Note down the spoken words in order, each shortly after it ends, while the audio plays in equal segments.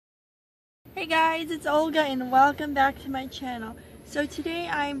Hey guys, it's Olga and welcome back to my channel. So today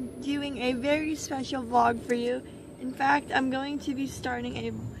I'm doing a very special vlog for you. In fact, I'm going to be starting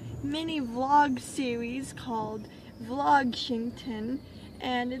a mini vlog series called Vlogshington,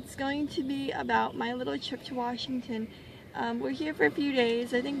 and it's going to be about my little trip to Washington. We're here for a few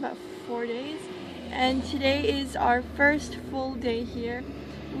days, I think about 4 days, and today is our first full day here.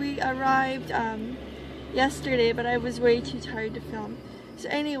 We arrived yesterday, but I was way too tired to film. So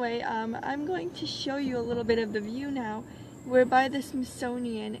anyway, I'm going to show you a little bit of the view now. We're by the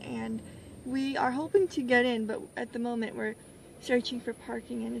Smithsonian and we are hoping to get in, but at the moment we're searching for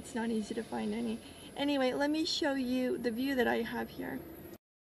parking and it's not easy to find any. Anyway, let me show you the view that I have here.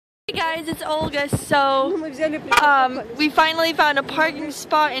 Hey guys, it's Olga. So we finally found a parking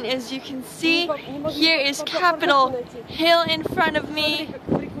spot, and as you can see, here is Capitol Hill in front of me.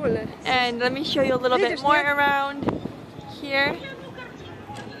 And let me show you a little bit more around here.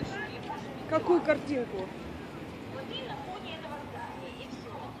 Какую картинку?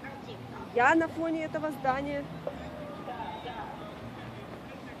 Я на фоне этого здания.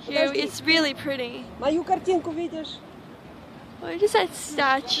 Here, it's really pretty. Мою картинку видишь? What is that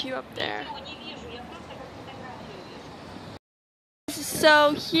statue up there?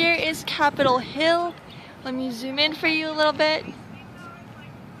 So here is Capitol Hill. Let me zoom in for you a little bit.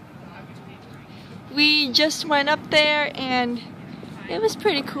 We just went up there and it was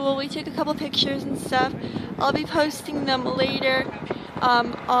pretty cool. We took a couple pictures and stuff. I'll be posting them later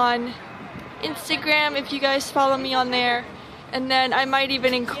on Instagram if you guys follow me on there. And then I might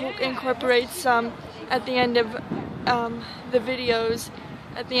even incorporate some at the end of the videos,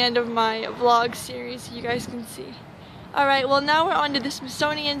 at the end of my vlog series, so you guys can see. Alright, well now we're on to the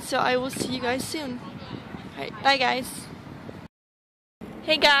Smithsonian, so I will see you guys soon. Alright, bye guys.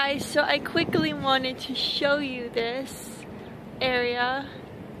 Hey guys, so I quickly wanted to show you this area.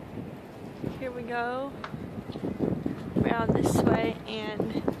 Here we go, around this way,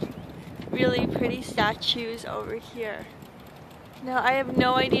 and really pretty statues over here. Now I have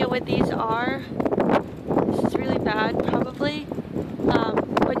no idea what these are. This is really bad probably,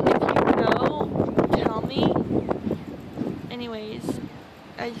 but if you know, tell me. Anyways,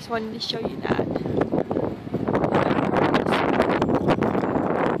 I just wanted to show you that.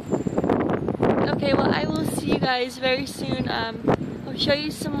 Okay, well I will see you guys very soon. I'll show you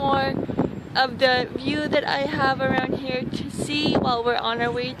some more of the view that I have around here to see while we're on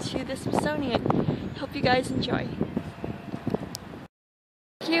our way to the Smithsonian. Hope you guys enjoy.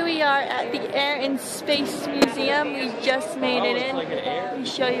 Here we are at the Air and Space Museum. We just made it in. Let me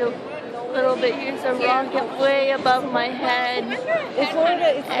show you a little bit. Here's a rocket way above my head. And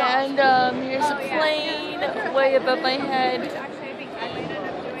here's a plane way above my head.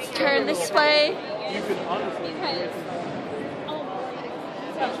 Let's turn this way.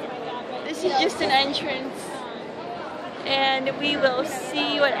 This is just an entrance, and we will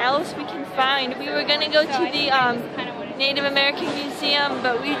see what else we can find. We were gonna go to the Native American Museum,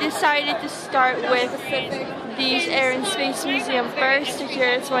 but we decided to start with the Air and Space Museum first, to hear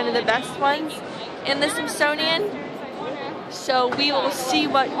it's one of the best ones in the Smithsonian. So we will see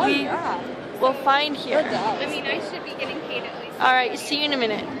what we will find here. I mean, I should be getting paid at least. Alright, see you in a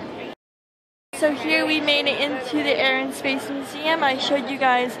minute. So here we made it into the Air and Space Museum. I showed you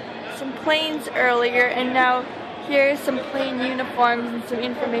guys some planes earlier, and now here's some plane uniforms and some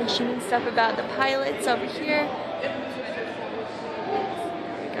information and stuff about the pilots over here. There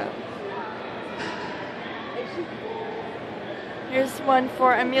we go. Here's one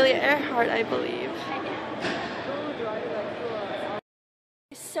for Amelia Earhart, I believe.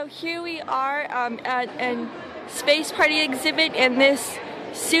 So here we are at a space party exhibit, and this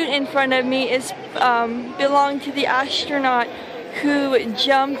suit in front of me is belonged to the astronaut who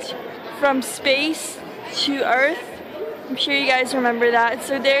jumped from space to Earth. I'm sure you guys remember that.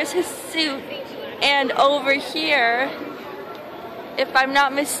 So there's his suit, and over here, if I'm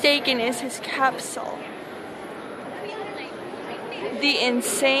not mistaken, is his capsule. The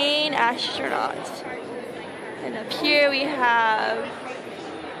insane astronaut. And up here we have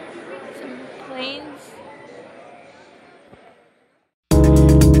some planes.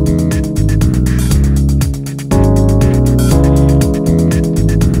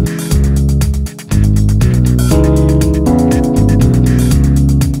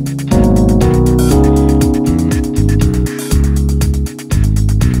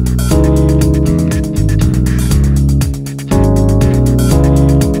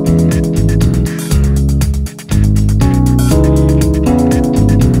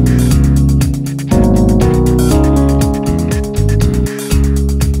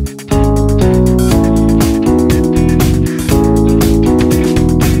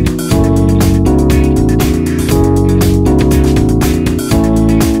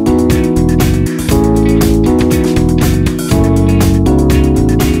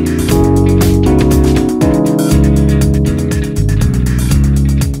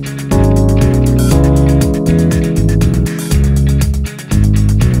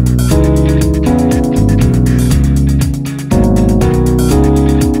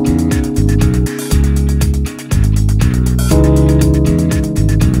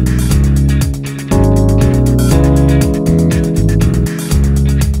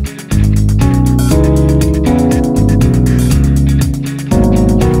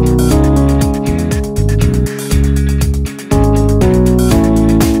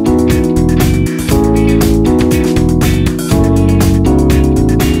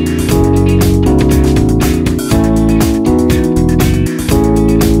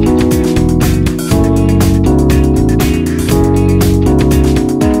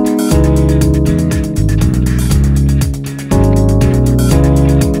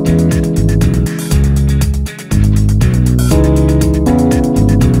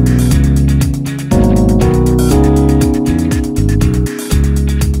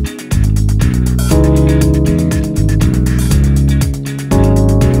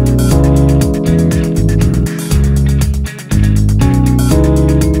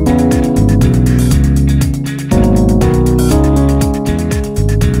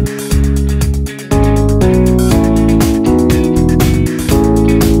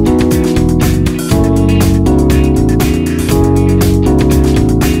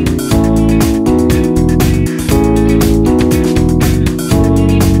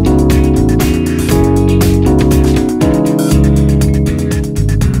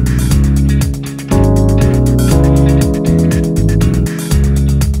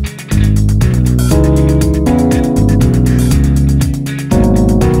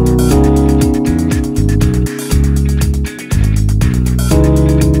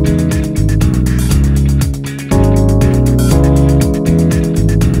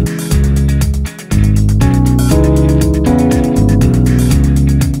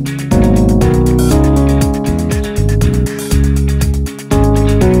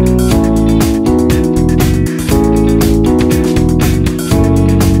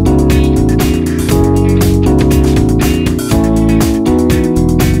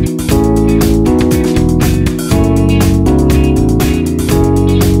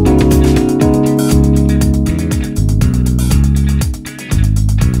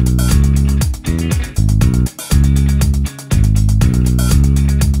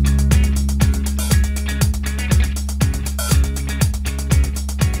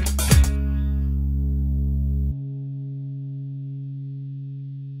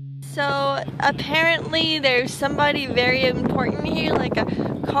 apparently there's somebody very important here, like a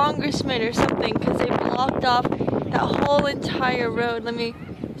congressman or something, because they blocked off that whole entire road. Let me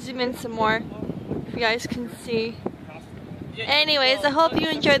zoom in some more if you guys can see. Anyways, I hope you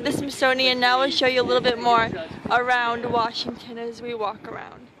enjoyed the Smithsonian. Now I'll show you a little bit more around Washington as we walk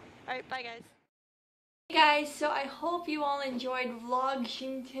around. Alright, bye guys. Hey guys, so I hope you all enjoyed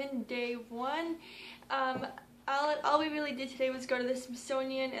Vlogshington Day 1. All we really did today was go to the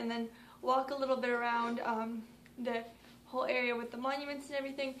Smithsonian and then walk a little bit around the whole area with the monuments and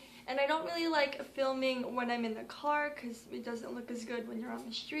everything. And I don't really like filming when I'm in the car because it doesn't look as good when you're on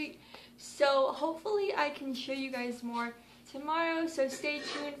the street. So hopefully I can show you guys more tomorrow. So stay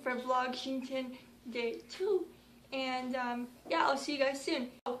tuned for Vlogshington Day 2. And yeah, I'll see you guys soon.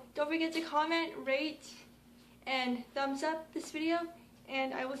 Don't forget to comment, rate, and thumbs up this video.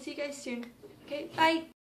 And I will see you guys soon. Okay, bye!